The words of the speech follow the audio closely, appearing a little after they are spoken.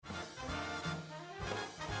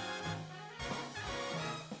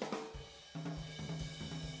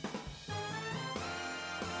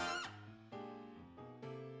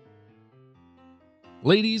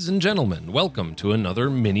Ladies and gentlemen, welcome to another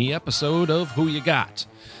mini episode of Who You Got.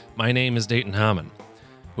 My name is Dayton Hammond.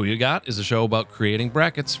 Who You Got is a show about creating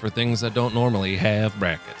brackets for things that don't normally have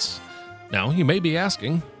brackets. Now, you may be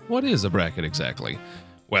asking, what is a bracket exactly?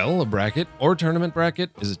 Well, a bracket or tournament bracket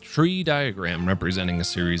is a tree diagram representing a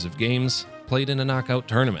series of games played in a knockout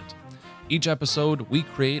tournament. Each episode, we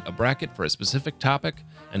create a bracket for a specific topic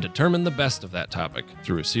and determine the best of that topic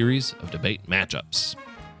through a series of debate matchups.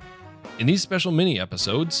 In these special mini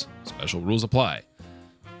episodes, special rules apply.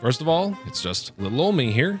 First of all, it's just little old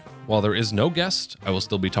me here. While there is no guest, I will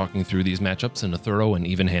still be talking through these matchups in a thorough and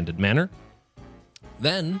even-handed manner.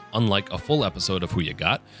 Then, unlike a full episode of Who You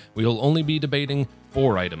Got, we will only be debating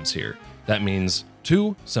 4 items here. That means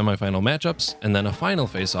 2 semifinal matchups and then a final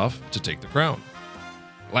face-off to take the crown.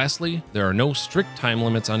 Lastly, there are no strict time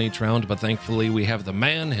limits on each round, but thankfully we have the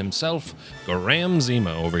man himself, Graham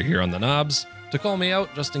Zima, over here on the knobs, to call me out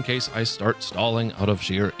just in case I start stalling out of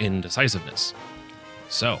sheer indecisiveness.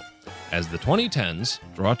 So, as the 2010s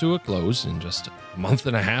draw to a close in just a month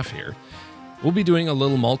and a half here, we'll be doing a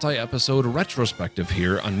little multi-episode retrospective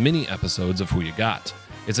here on mini episodes of Who You Got.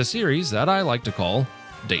 It's a series that I like to call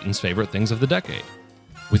Dayton's Favorite Things of the Decade.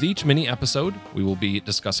 With each mini episode, we will be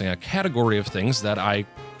discussing a category of things that I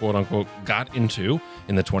quote-unquote got into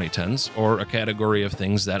in the 2010s, or a category of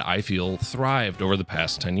things that I feel thrived over the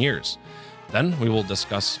past 10 years. Then we will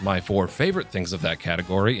discuss my 4 favorite things of that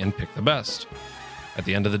category and pick the best. At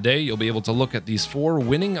the end of the day, you'll be able to look at these 4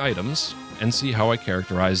 winning items and see how I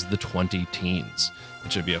characterize the 20 teens.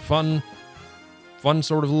 It should be a fun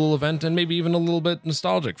sort of little event, and maybe even a little bit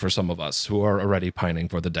nostalgic for some of us who are already pining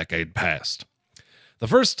for the decade past. The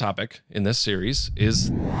first topic in this series is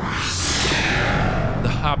the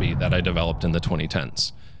hobby that I developed in the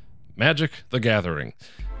 2010s. Magic: The Gathering.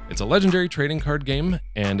 It's a legendary trading card game,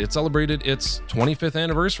 and it celebrated its 25th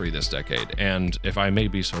anniversary this decade, and if I may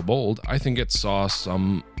be so bold, I think it saw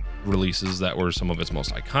some releases that were some of its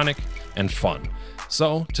most iconic and fun.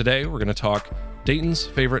 So today we're going to talk Dayton's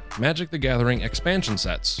favorite Magic: The Gathering expansion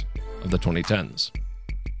sets of the 2010s.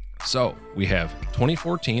 So we have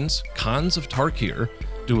 2014's Khans of Tarkir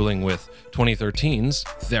dueling with 2013's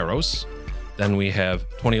Theros. Then we have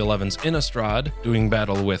 2011's Innistrad doing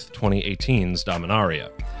battle with 2018's Dominaria.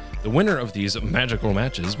 The winner of these magical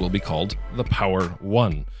matches will be called the Power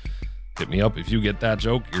One. Hit me up if you get that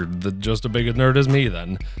joke. You're just a big nerd as me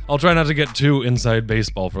then. I'll try not to get too inside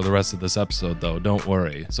baseball for the rest of this episode though, don't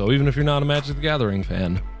worry. So even if you're not a Magic: The Gathering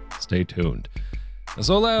fan, stay tuned.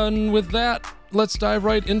 So then with that, let's dive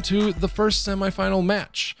right into the first semifinal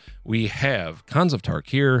match. We have Khans of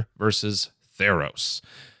Tarkir versus Theros.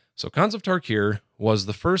 So Khans of Tarkir was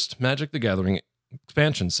the first Magic: The Gathering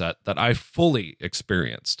expansion set that I fully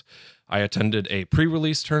experienced. I attended a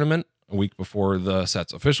pre-release tournament a week before the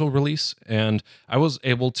set's official release, and I was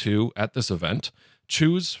able to, at this event,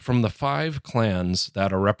 choose from the 5 clans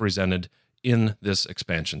that are represented in this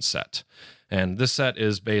expansion set. And this set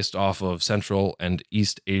is based off of Central and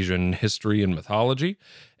East Asian history and mythology,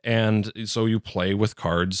 and so you play with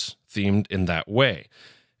cards themed in that way.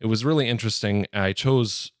 It was really interesting. I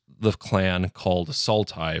chose the clan called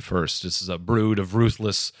Sultai first. This is a brood of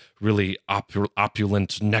ruthless, really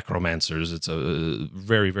opulent necromancers. It's a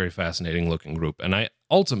very, very fascinating looking group. And I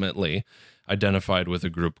ultimately identified with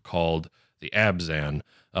a group called the Abzan,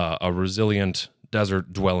 a resilient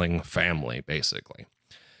desert-dwelling family, basically.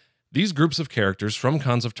 These groups of characters from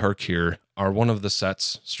Khans of Tarkir are one of the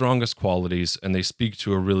set's strongest qualities, and they speak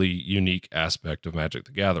to a really unique aspect of Magic: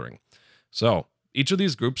 The Gathering. So, each of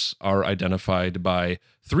these groups are identified by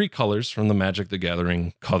 3 colors from the Magic: The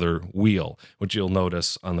Gathering color wheel, which you'll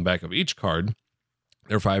notice on the back of each card.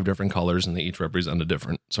 There are 5 different colors, and they each represent a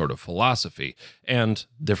different sort of philosophy and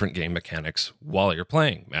different game mechanics while you're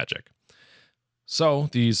playing Magic. So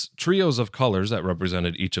these trios of colors that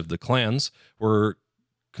represented each of the clans were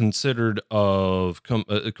considered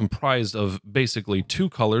comprised of basically 2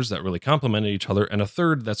 colors that really complemented each other and a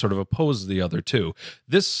third that sort of opposed the other 2.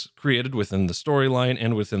 This created within the storyline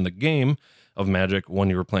and within the game of Magic when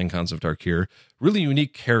you were playing Khans of Tarkir really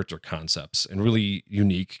unique character concepts and really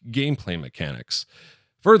unique gameplay mechanics.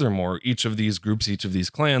 Furthermore, each of these groups, each of these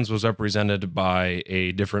clans was represented by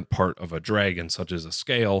a different part of a dragon, such as a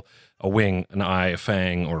scale, a wing, an eye, a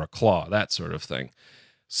fang, or a claw, that sort of thing.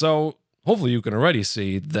 So hopefully you can already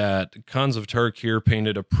see that Khans of Tarkir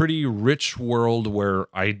painted a pretty rich world where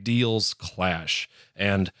ideals clash,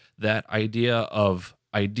 and that idea of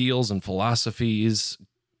ideals and philosophies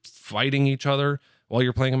fighting each other while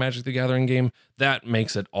you're playing a Magic: The Gathering game, that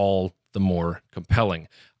makes it all the more compelling.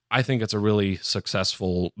 I think it's a really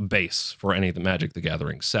successful base for any of the Magic the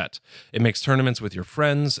Gathering set. It makes tournaments with your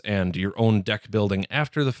friends and your own deck building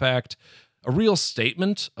after the fact a real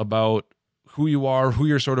statement about who you are, who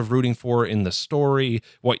you're sort of rooting for in the story,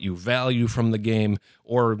 what you value from the game,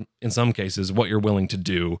 or in some cases, what you're willing to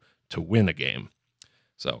do to win a game.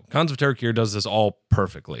 So, Khans of Tarkir does this all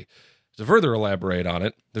perfectly. To further elaborate on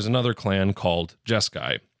it, there's another clan called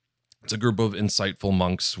Jeskai. It's a group of insightful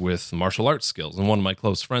monks with martial arts skills, and one of my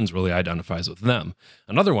close friends really identifies with them.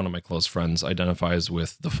 Another one of my close friends identifies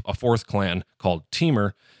with a fourth clan called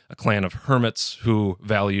Temur, a clan of hermits who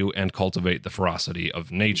value and cultivate the ferocity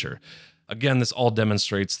of nature. Again, this all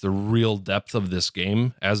demonstrates the real depth of this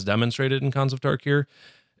game, as demonstrated in Khans of Tarkir,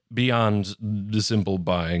 beyond the simple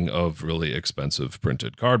buying of really expensive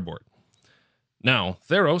printed cardboard. Now,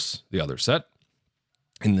 Theros, the other set,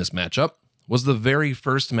 in this matchup, was the very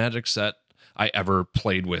first Magic set I ever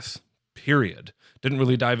played with, period. Didn't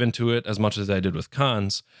really dive into it as much as I did with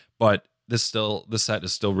Khans, but this set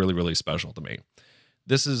is still really, really special to me.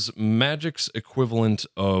 This is Magic's equivalent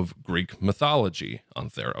of Greek mythology on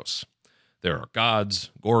Theros. There are gods,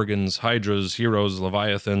 gorgons, hydras, heroes,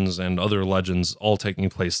 leviathans, and other legends all taking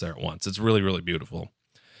place there at once. It's really, really beautiful.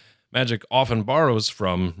 Magic often borrows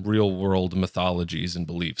from real-world mythologies and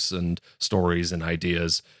beliefs and stories and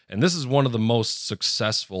ideas, and this is one of the most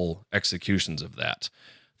successful executions of that.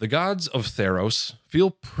 The gods of Theros feel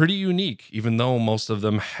pretty unique, even though most of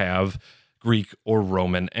them have Greek or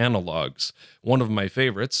Roman analogs. One of my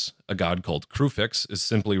favorites, a god called Kruphix, is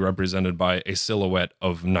simply represented by a silhouette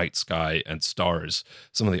of night sky and stars.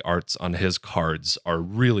 Some of the arts on his cards are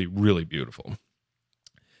really, really beautiful.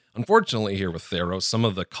 Unfortunately, here with Theros, some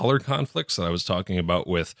of the color conflicts that I was talking about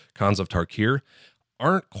with Khans of Tarkir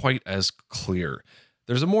aren't quite as clear.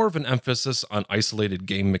 There's a more of an emphasis on isolated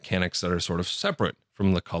game mechanics that are sort of separate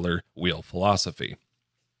from the color wheel philosophy.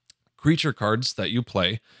 Creature cards that you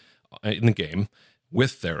play in the game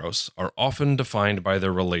with Theros are often defined by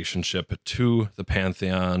their relationship to the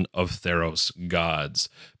pantheon of Theros gods.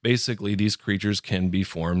 Basically, these creatures can be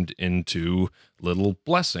formed into little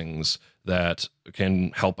blessings that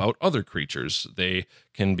can help out other creatures. They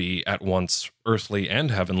can be at once earthly and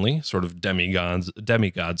heavenly, sort of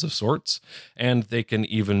demigods of sorts, and they can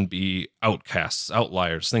even be outcasts,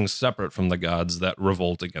 outliers, things separate from the gods that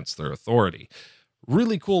revolt against their authority.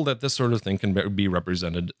 Really cool that this sort of thing can be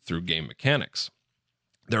represented through game mechanics.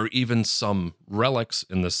 There are even some relics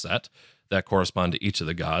in the set that correspond to each of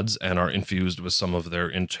the gods and are infused with some of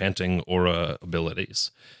their enchanting aura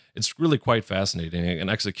abilities. It's really quite fascinating and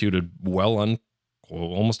executed well on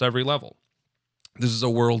almost every level. This is a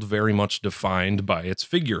world very much defined by its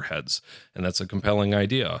figureheads, and that's a compelling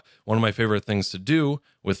idea. One of my favorite things to do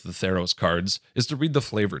with the Theros cards is to read the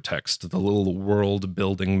flavor text, the little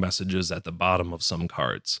world-building messages at the bottom of some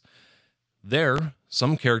cards. There,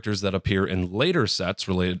 some characters that appear in later sets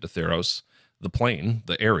related to Theros, the plane,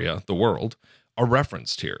 the area, the world, are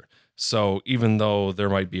referenced here. So even though there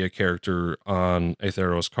might be a character on a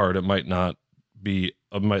Theros card, it might not be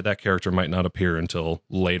that character might not appear until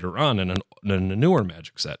later on in a newer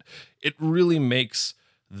Magic set. It really makes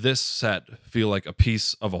this set feel like a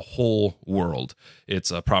piece of a whole world. It's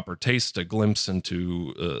a proper taste, a glimpse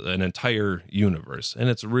into an entire universe, and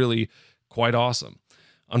it's really quite awesome.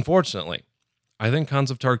 Unfortunately, I think Khans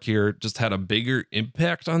of Tarkir just had a bigger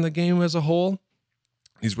impact on the game as a whole.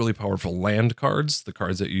 These really powerful land cards, the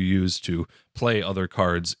cards that you use to play other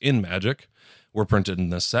cards in Magic, were printed in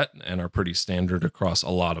this set and are pretty standard across a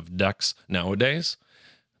lot of decks nowadays.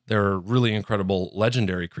 There are really incredible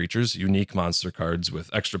legendary creatures, unique monster cards with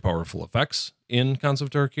extra powerful effects in Khans of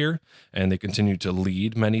Tarkir, and they continue to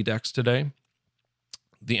lead many decks today.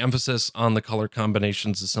 The emphasis on the color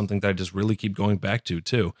combinations is something that I just really keep going back to,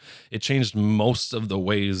 too. It changed most of the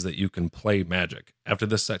ways that you can play Magic. After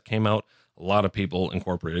this set came out, a lot of people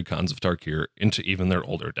incorporated Khans of Tarkir into even their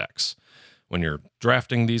older decks. When you're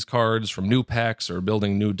drafting these cards from new packs or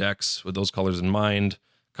building new decks with those colors in mind,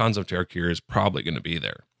 Khans of Tarkir is probably going to be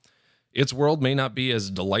there. Its world may not be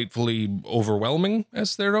as delightfully overwhelming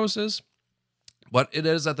as Theros is, but it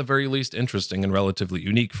is at the very least interesting and relatively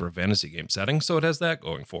unique for a fantasy game setting, so it has that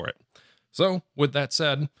going for it. So, with that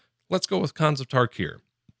said, let's go with Khans of Tarkir.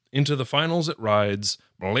 Into the finals it rides,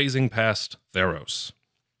 blazing past Theros.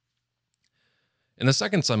 In the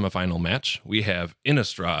second semifinal match, we have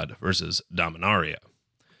Innistrad versus Dominaria.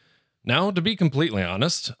 Now, to be completely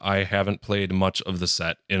honest, I haven't played much of the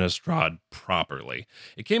set Innistrad properly.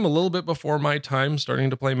 It came a little bit before my time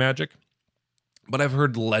starting to play Magic, but I've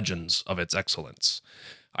heard legends of its excellence.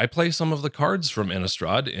 I play some of the cards from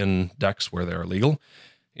Innistrad in decks where they are legal,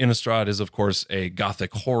 Innistrad is, of course, a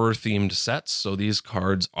gothic horror-themed set, so these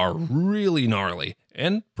cards are really gnarly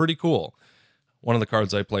and pretty cool. One of the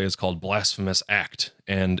cards I play is called Blasphemous Act,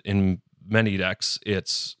 and in many decks,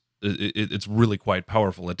 it's really quite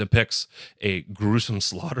powerful. It depicts a gruesome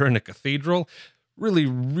slaughter in a cathedral. Really,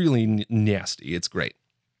 really nasty. It's great.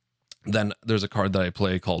 Then there's a card that I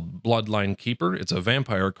play called Bloodline Keeper. It's a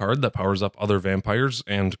vampire card that powers up other vampires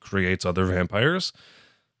and creates other vampires.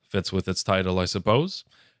 Fits with its title, I suppose.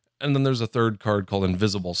 And then there's a third card called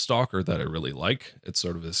Invisible Stalker that I really like. It's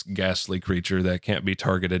sort of this ghastly creature that can't be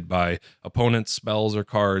targeted by opponents' spells or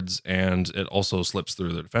cards, and it also slips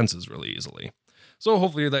through the defenses really easily. So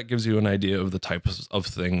hopefully that gives you an idea of the types of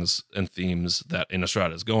things and themes that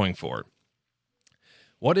Innistrad is going for.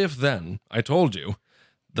 What if then I told you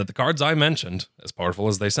that the cards I mentioned, as powerful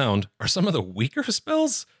as they sound, are some of the weaker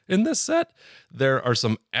spells in this set? There are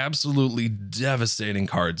some absolutely devastating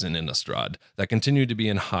cards in Innistrad that continue to be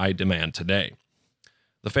in high demand today.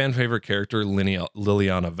 The fan favorite character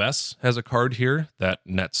Liliana Vess has a card here that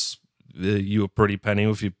nets you a pretty penny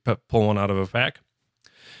if you pull one out of a pack.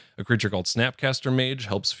 A creature called Snapcaster Mage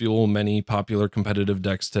helps fuel many popular competitive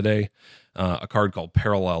decks today. A card called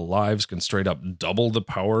Parallel Lives can straight up double the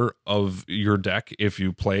power of your deck if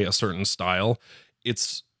you play a certain style.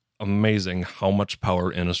 It's amazing how much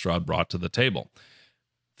power Innistrad brought to the table.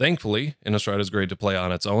 Thankfully, Innistrad is great to play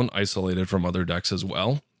on its own, isolated from other decks as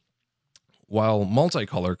well. While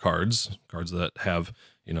multicolor cards that have,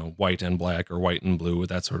 white and black or white and blue,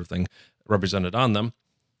 that sort of thing, represented on them,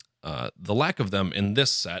 the lack of them in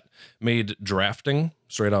this set made drafting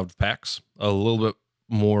straight out of packs a little bit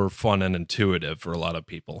more fun and intuitive for a lot of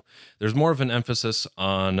people. There's more of an emphasis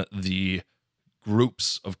on the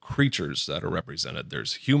groups of creatures that are represented.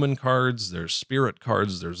 There's human cards, there's spirit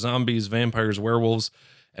cards, there's zombies, vampires, werewolves,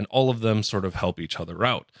 and all of them sort of help each other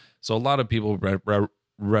out. So a lot of people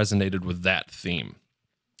resonated with that theme.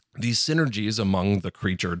 These synergies among the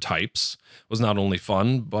creature types was not only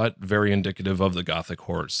fun, but very indicative of the gothic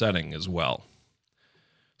horror setting as well.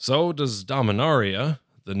 So does Dominaria,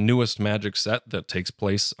 the newest Magic set that takes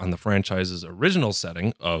place on the franchise's original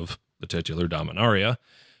setting of the titular Dominaria,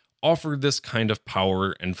 offer this kind of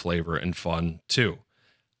power and flavor and fun too?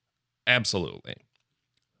 Absolutely.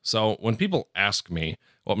 So when people ask me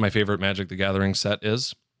what my favorite Magic the Gathering set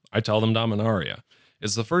is, I tell them Dominaria.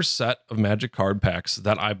 It's the first set of Magic card packs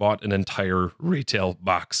that I bought an entire retail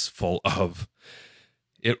box full of.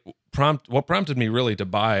 What prompted me really to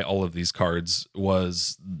buy all of these cards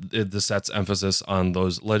was the set's emphasis on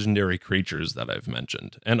those legendary creatures that I've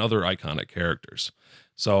mentioned and other iconic characters.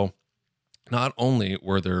 So not only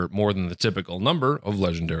were there more than the typical number of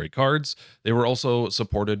legendary cards, they were also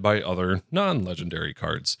supported by other non-legendary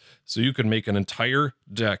cards. So you could make an entire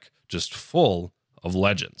deck just full of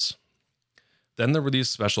legends. Then there were these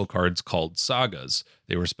special cards called Sagas.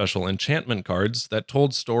 They were special enchantment cards that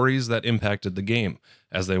told stories that impacted the game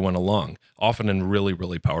as they went along, often in really,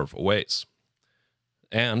 really powerful ways.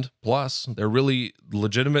 And plus, they're really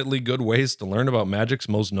legitimately good ways to learn about Magic's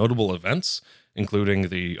most notable events, including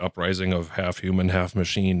the uprising of half-human,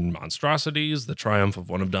 half-machine monstrosities, the triumph of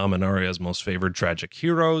one of Dominaria's most favored tragic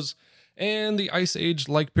heroes, and the Ice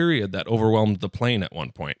Age-like period that overwhelmed the plane at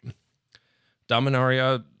one point.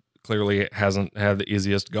 Dominaria clearly hasn't had the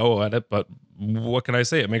easiest go at it, but what can I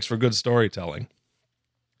say? It makes for good storytelling.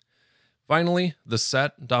 Finally, the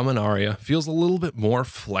set, Dominaria, feels a little bit more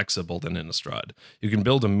flexible than Innistrad. You can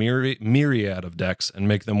build a myriad of decks and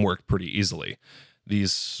make them work pretty easily.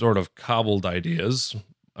 These sort of cobbled ideas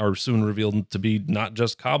are soon revealed to be not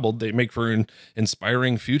just cobbled, they make for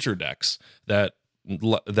inspiring future decks that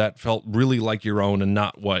felt really like your own and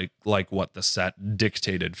not like what the set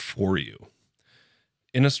dictated for you.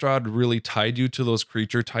 Innistrad really tied you to those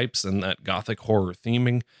creature types and that gothic horror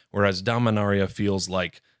theming, whereas Dominaria feels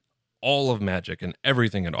like all of Magic and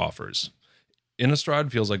everything it offers.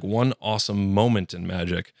 Innistrad feels like one awesome moment in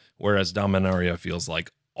Magic, whereas Dominaria feels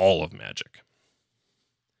like all of Magic.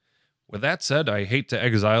 With that said, I hate to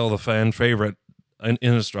exile the fan favorite in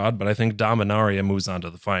Innistrad, but I think Dominaria moves on to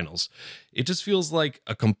the finals. It just feels like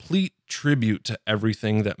a complete tribute to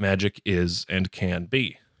everything that Magic is and can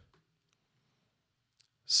be.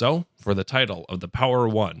 So, for the title of the Power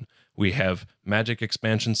One, we have Magic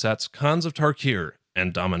expansion sets Khans of Tarkir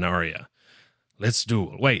and Dominaria. Let's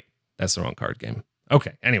do it. Wait, that's the wrong card game.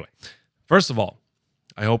 Okay, anyway. First of all,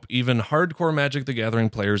 I hope even hardcore Magic the Gathering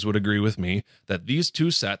players would agree with me that these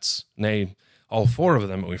two sets, nay, all four of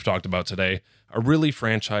them that we've talked about today, are really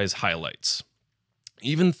franchise highlights.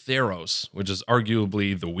 Even Theros, which is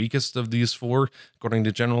arguably the weakest of these four, according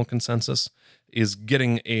to general consensus, is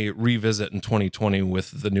getting a revisit in 2020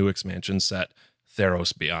 with the new expansion set,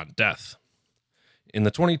 Theros Beyond Death. In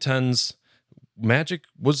the 2010s, Magic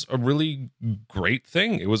was a really great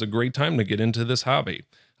thing. It was a great time to get into this hobby.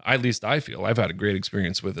 At least I feel. I've had a great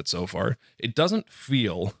experience with it so far. It doesn't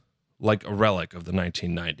feel like a relic of the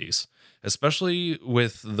 1990s, especially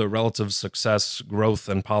with the relative success, growth,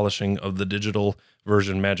 and polishing of the digital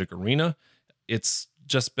version Magic Arena. It's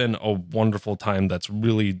just been a wonderful time that's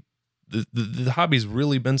really, the hobby's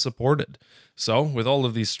really been supported. So with all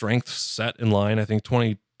of these strengths set in line, I think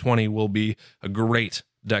 2020 will be a great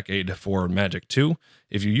decade for Magic 2.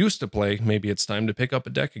 If you used to play, maybe it's time to pick up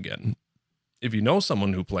a deck again. If you know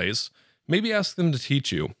someone who plays, maybe ask them to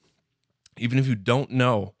teach you. Even if you don't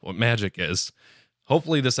know what Magic is,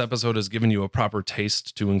 hopefully this episode has given you a proper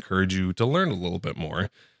taste to encourage you to learn a little bit more.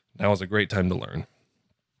 Now is a great time to learn.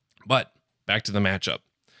 But back to the matchup.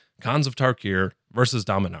 Khans of Tarkir versus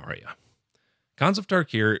Dominaria. Khans of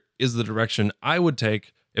Tarkir is the direction I would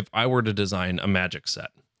take if I were to design a Magic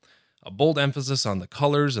set. A bold emphasis on the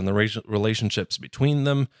colors and the relationships between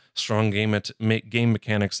them, strong game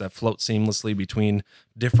mechanics that float seamlessly between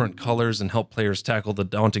different colors and help players tackle the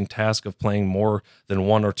daunting task of playing more than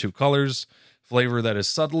one or two colors, flavor that is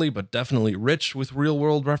subtly but definitely rich with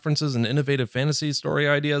real-world references and innovative fantasy story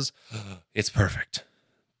ideas. It's perfect.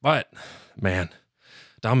 But, man,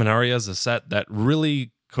 Dominaria is a set that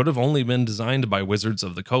really could have only been designed by Wizards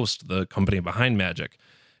of the Coast, the company behind Magic,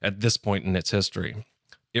 at this point in its history.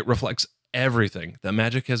 It reflects everything that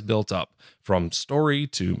Magic has built up, from story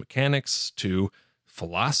to mechanics to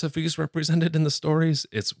philosophies represented in the stories.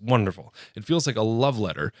 It's wonderful. It feels like a love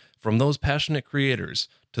letter from those passionate creators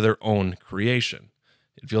to their own creation.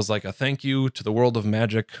 It feels like a thank you to the world of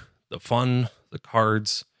Magic, the fun, the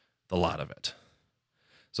cards, the lot of it.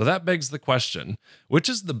 So that begs the question, which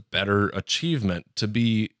is the better achievement, to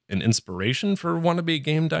be an inspiration for wannabe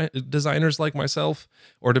game designers like myself,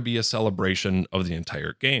 or to be a celebration of the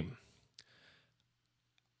entire game?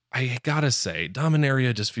 I gotta say,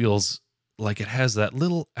 Dominaria just feels like it has that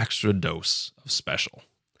little extra dose of special.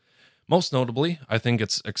 Most notably, I think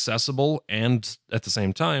it's accessible and, at the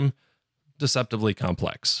same time, deceptively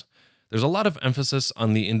complex. There's a lot of emphasis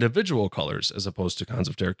on the individual colors as opposed to Khans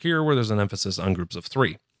of Tarkir, where there's an emphasis on groups of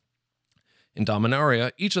 3. In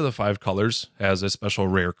Dominaria, each of the 5 colors has a special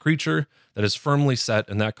rare creature that is firmly set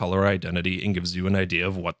in that color identity and gives you an idea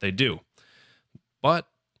of what they do. But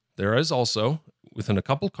there is also, within a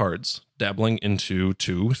couple cards, dabbling into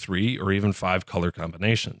 2, 3, or even 5 color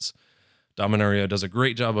combinations. Dominaria does a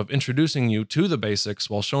great job of introducing you to the basics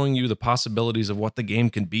while showing you the possibilities of what the game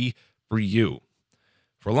can be for you.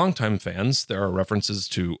 For longtime fans, there are references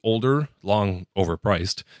to older, long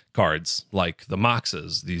overpriced cards like the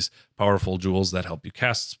Moxes, these powerful jewels that help you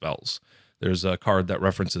cast spells. There's a card that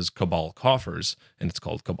references Cabal Coffers, and it's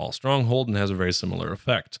called Cabal Stronghold and has a very similar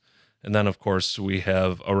effect. And then, of course, we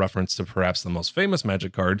have a reference to perhaps the most famous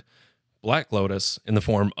Magic card, Black Lotus, in the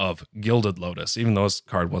form of Gilded Lotus. Even though this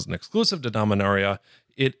card wasn't exclusive to Dominaria,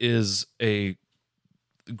 it is a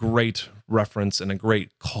great reference and a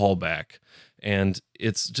great callback. And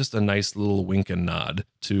it's just a nice little wink and nod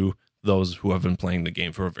to those who have been playing the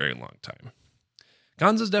game for a very long time.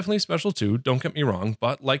 Khans is definitely special too, don't get me wrong,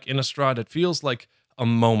 but like Innistrad, it feels like a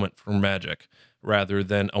moment for Magic rather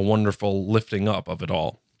than a wonderful lifting up of it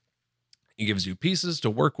all. It gives you pieces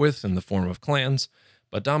to work with in the form of clans,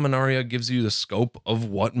 but Dominaria gives you the scope of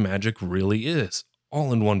what Magic really is,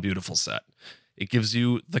 all in one beautiful set. It gives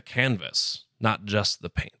you the canvas, not just the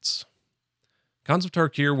paints. Khans of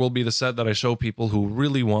Tarkir will be the set that I show people who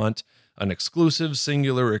really want an exclusive,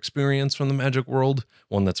 singular experience from the Magic world,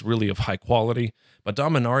 one that's really of high quality, but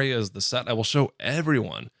Dominaria is the set I will show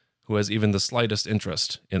everyone who has even the slightest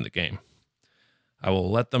interest in the game. I will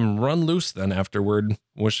let them run loose then afterward,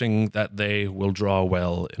 wishing that they will draw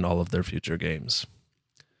well in all of their future games.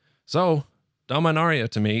 So, Dominaria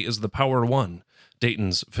to me is the Power 1,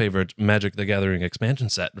 Dayton's favorite Magic the Gathering expansion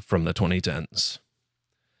set from the 2010s.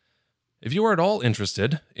 If you are at all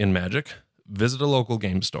interested in Magic, visit a local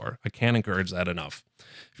game store. I can't encourage that enough.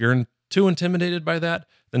 If you're too intimidated by that,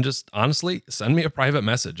 then just honestly send me a private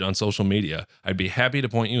message on social media. I'd be happy to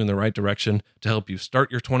point you in the right direction to help you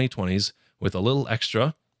start your 2020s with a little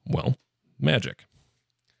extra, well, magic.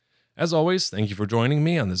 As always, thank you for joining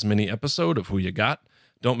me on this mini episode of Who You Got.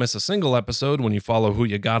 Don't miss a single episode when you follow Who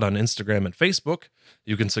You Got on Instagram and Facebook.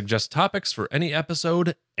 You can suggest topics for any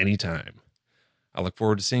episode anytime. I look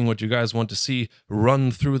forward to seeing what you guys want to see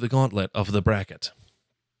run through the gauntlet of the bracket.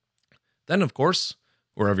 Then, of course,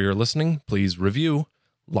 wherever you're listening, please review,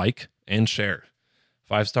 like, and share.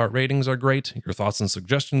 5-star ratings are great, your thoughts and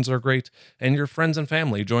suggestions are great, and your friends and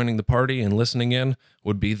family joining the party and listening in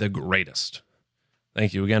would be the greatest.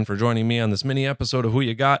 Thank you again for joining me on this mini episode of Who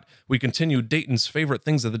You Got. We continue Dayton's Favorite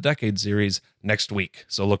Things of the Decade series next week,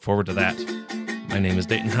 so look forward to that. My name is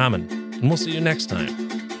Dayton Hamann, and we'll see you next time.